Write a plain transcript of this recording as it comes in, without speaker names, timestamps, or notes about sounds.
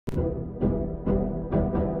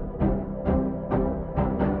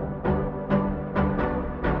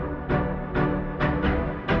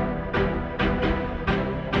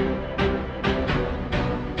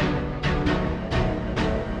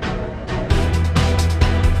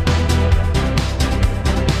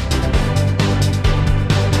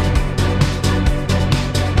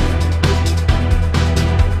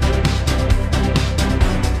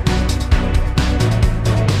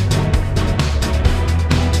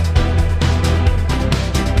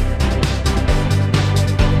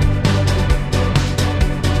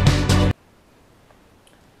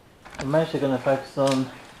mostly going to focus on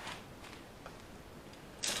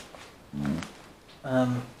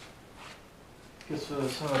because there were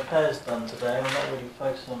some repairs done today. We're not really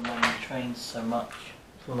focusing on the trains so much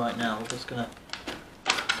for right now. We're just going to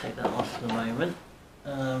take that off for the moment,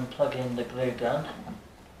 plug in the glue gun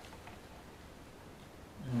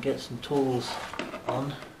and get some tools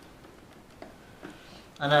on.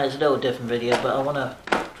 I know it's a little different video, but I want to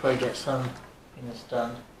try to get some things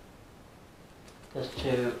done just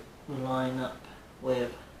to line up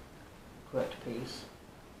with the correct piece,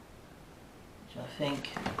 which I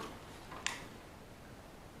think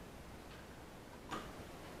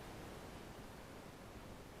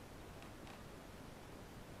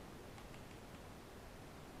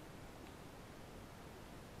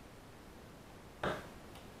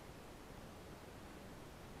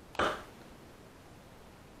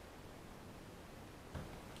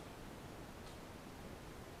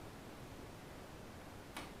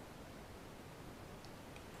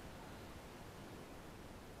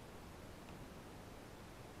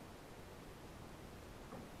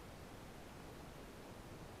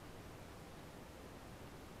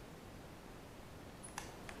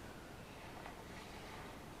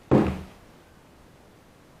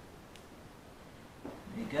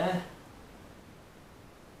go,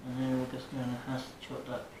 and then we're just going to have to chop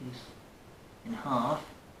that piece in half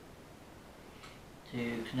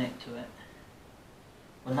to connect to it.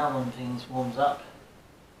 When that one thing warms up,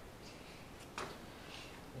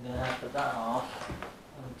 we're going to have to put that half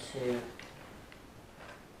onto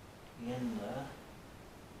the end there.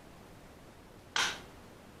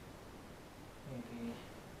 Maybe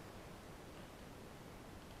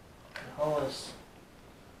the hole is.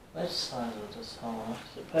 Which size of this hole?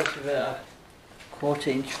 It's supposed to be a 1/4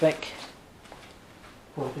 inch thick,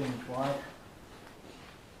 1/4 inch wide.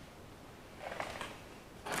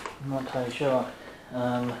 I'm not entirely sure.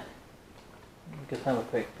 You can have a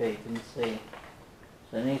quick peek and see.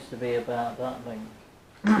 So it needs to be about that thing.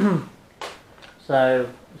 So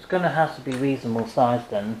it's going to have to be reasonable size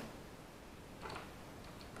then.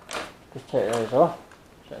 Just take those off.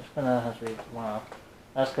 So it's going to have to be, wow,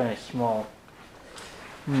 that's going to be small.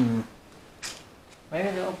 Maybe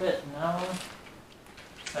a little bit narrower.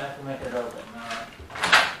 I have to make it a little bit narrower.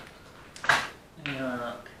 Yeah,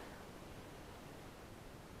 look.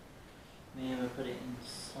 Maybe we'll put it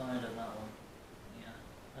inside of that one. Yeah.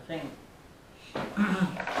 I think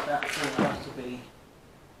that thing has to be.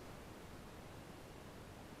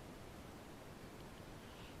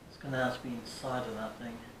 It's going to have to be inside of that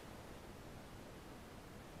thing.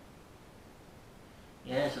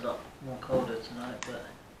 Yeah, it's a lot more colder tonight, but there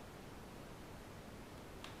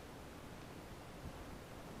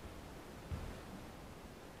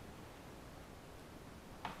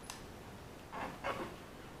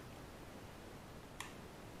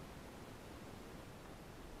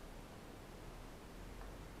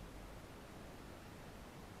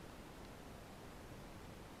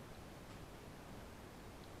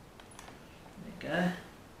we go.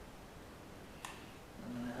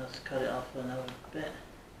 I'm going to have to cut it off a little bit.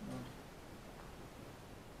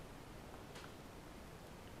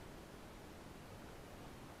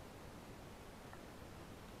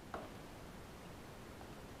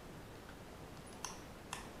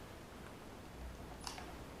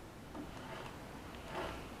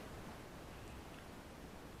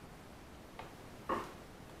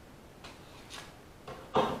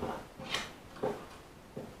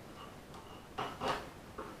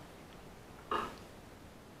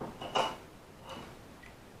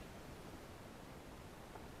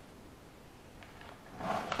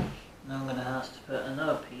 Now I'm going to have to put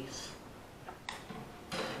another piece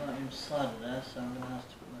right inside of there, so I'm going to have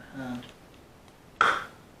to put my hand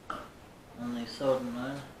on the soldering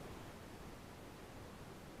iron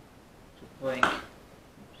to break, come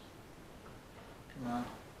on,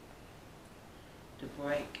 to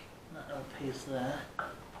break that little piece there. Come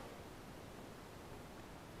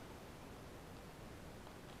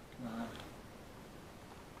on.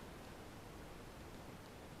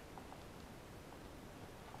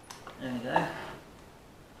 There we go.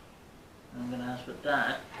 I'm going to have to put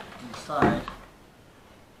that inside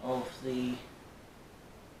of the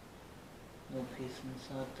little piece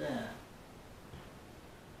inside there.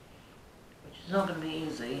 Which is not going to be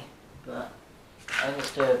easy, but I think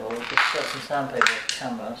it's doable. We've just got some sandpaper off the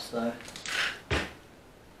camera, so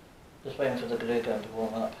just waiting for the glue gun to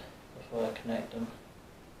warm up before I connect them.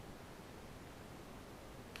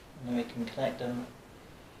 And then we can connect them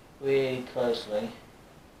really closely.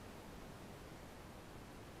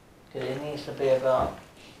 Because it needs to be about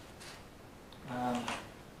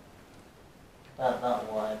that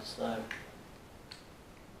wide, so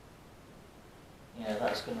yeah,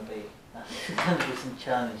 that's going to be some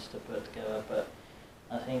challenge to put together, but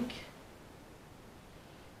I think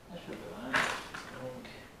that should be right. I think,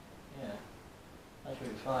 yeah, that should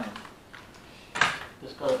be fine.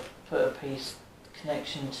 Just got to put a piece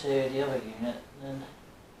connection to the other unit, then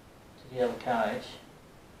to the other carriage.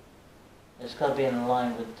 It's got to be in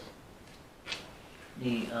line with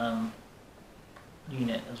the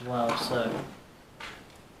unit as well, so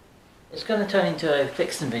it's going to turn into a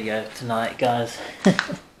fixing video tonight, guys.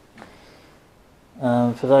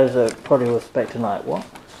 For those that probably were expecting, like, what?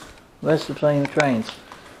 Where's the plane trains?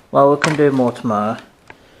 Well, we can do more tomorrow.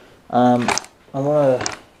 I want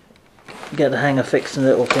to get the hang of fixing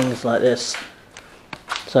little things like this,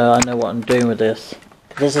 so I know what I'm doing with this.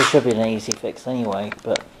 This should be an easy fix anyway,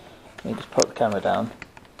 but let me just put the camera down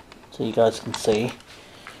so you guys can see.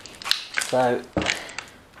 So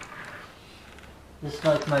this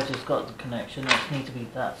locomotive's got the connection. It needs to be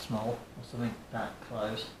that small or something that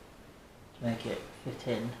close to make it fit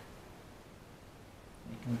in.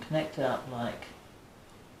 You can connect it up like,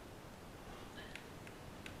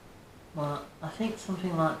 well, I think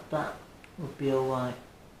something like that would be alright.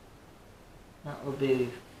 That would be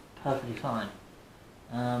perfectly fine.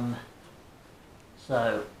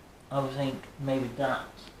 So I would think maybe that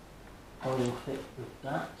probably will fit with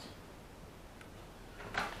that.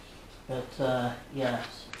 But yes.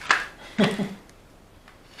 There's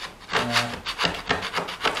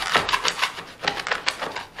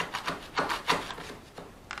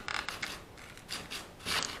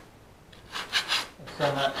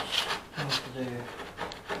so much things to do.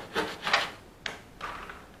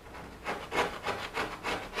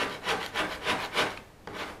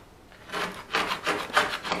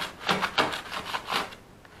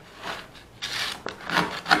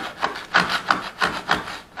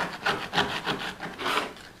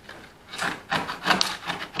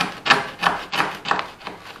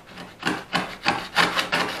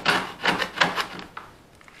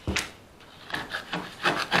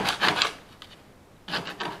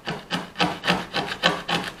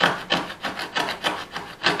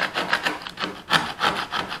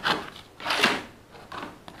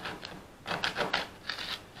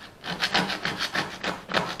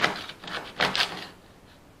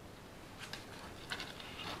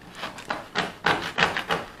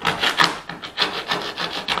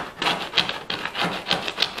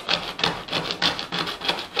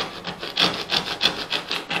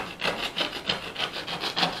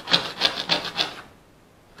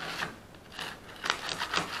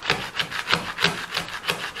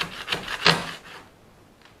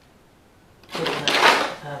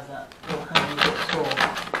 Have that little handy bit tool.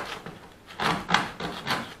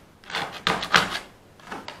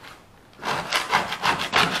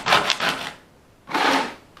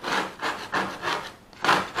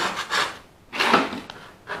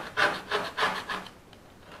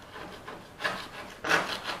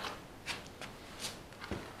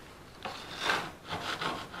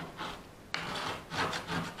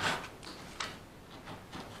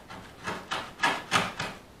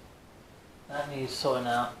 That needs sorting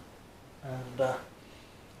out, and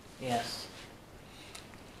yes,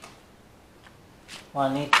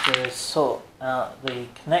 what I need to do is sort out the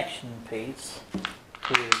connection piece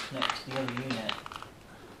to connect to the other unit.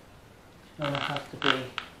 It's going to have to be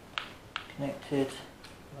connected,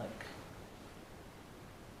 like,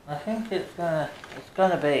 I think it's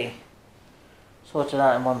going to be sorted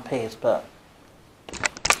out in one piece, but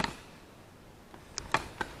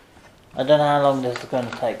I don't know how long this is going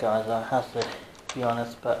to take, guys, I have to be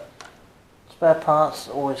honest, but spare parts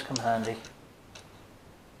always come handy.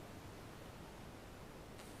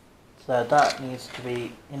 So that needs to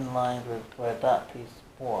be in line with where that piece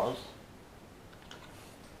was.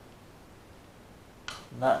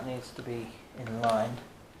 And that needs to be in line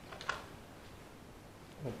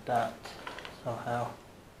with that somehow.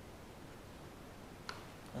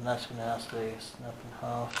 And that's going to have to be snapped in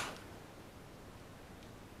half.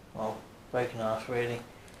 Well, broken off really,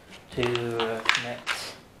 to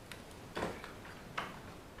connect.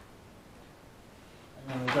 And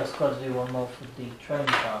then we've just got to do one more for the train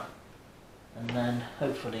car, and then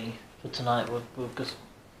hopefully for tonight we'll just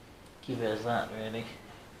keep it as that really.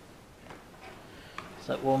 Is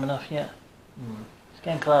that warm enough yet? It's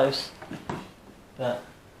getting close, but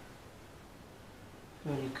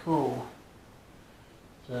really cool.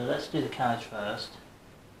 So let's do the carriage first.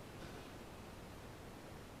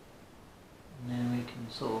 And then we can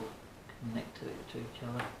sort of connect it to each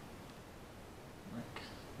other like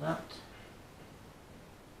that.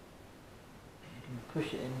 You can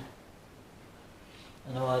push it in,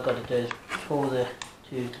 and all I've got to do is pull the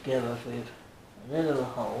two together with a little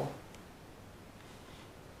hole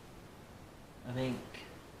I think,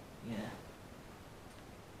 yeah.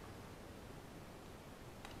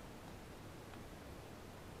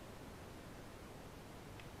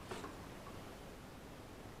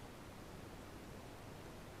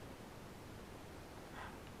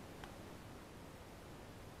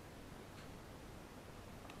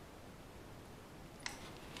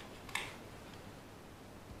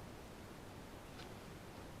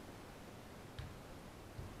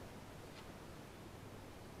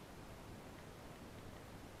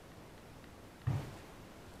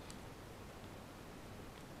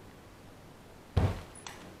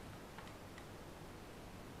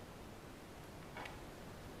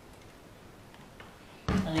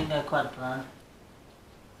 I didn't go quite to plan.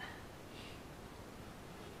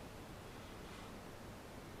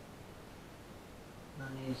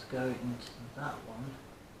 I need to go into that one.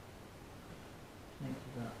 Connect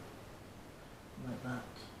to that. Like that.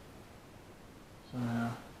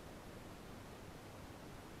 Somehow.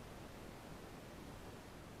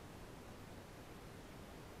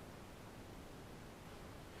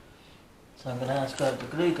 So I'm going to have to go with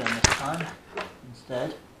the glue gun this time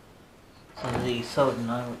instead. So the soldering,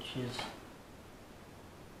 which is,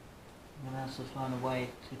 I'm going to have to find a way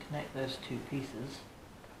to connect those two pieces.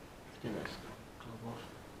 Let's get this glove off.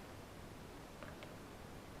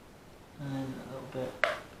 And a little bit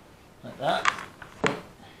like that.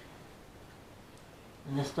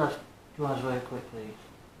 And this stuff dries very quickly.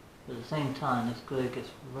 But at the same time, this glue gets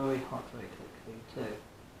very hot very quickly too.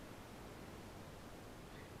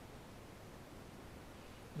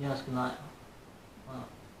 You're asking like, well,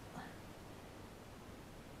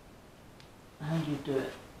 how do you do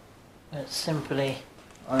it? It's simply,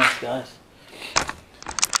 honest guys,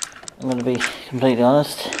 I'm going to be completely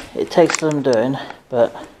honest, it takes some doing,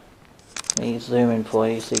 but let me zoom in for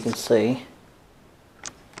you so you can see,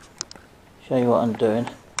 show you what I'm doing.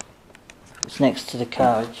 It's next to the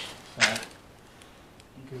carriage, so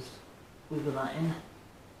you just wiggle that in,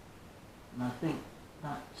 and I think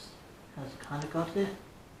that has kind of got it,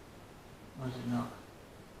 or is it not?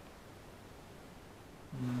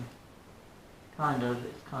 Kind of,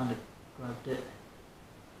 it's kind of grabbed it.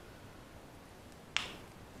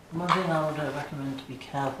 One thing I would recommend to be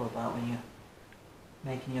careful about when you're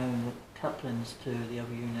making your own couplings to the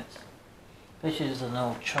other units, especially if it's an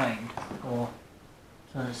old train or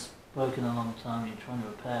something that's broken a long time and you're trying to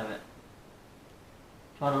repair it.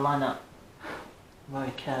 Try to line up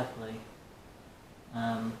very carefully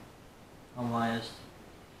on wires.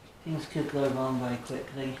 Things could go wrong very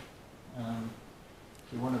quickly.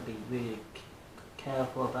 You want to be really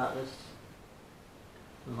careful about this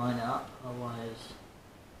to line it up, otherwise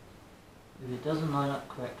if it doesn't line up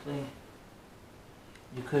correctly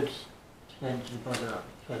you could potentially bug it up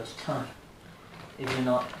the first time if you're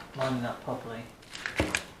not lining up properly.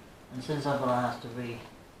 And since I'm going to have to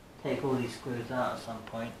take all these screws out at some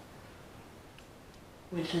point,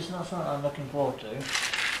 which is not something I'm looking forward to,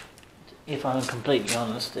 if I'm completely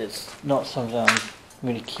honest, it's not something I'm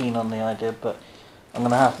really keen on the idea, but I'm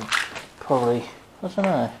going to have to probably, I don't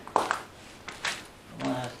know, I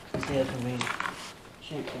might have to see if I can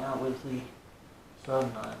shape it out with the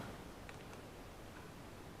soldering iron.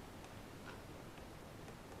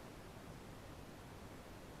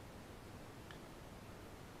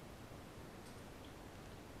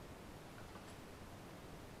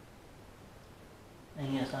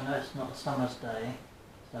 And yes, I know it's not a summer's day,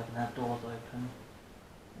 so I can have doors open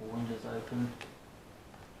or windows open,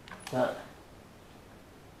 but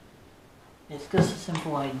it's just a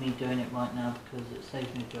simple way of me doing it right now because it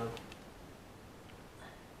saves me a job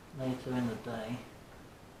later in the day.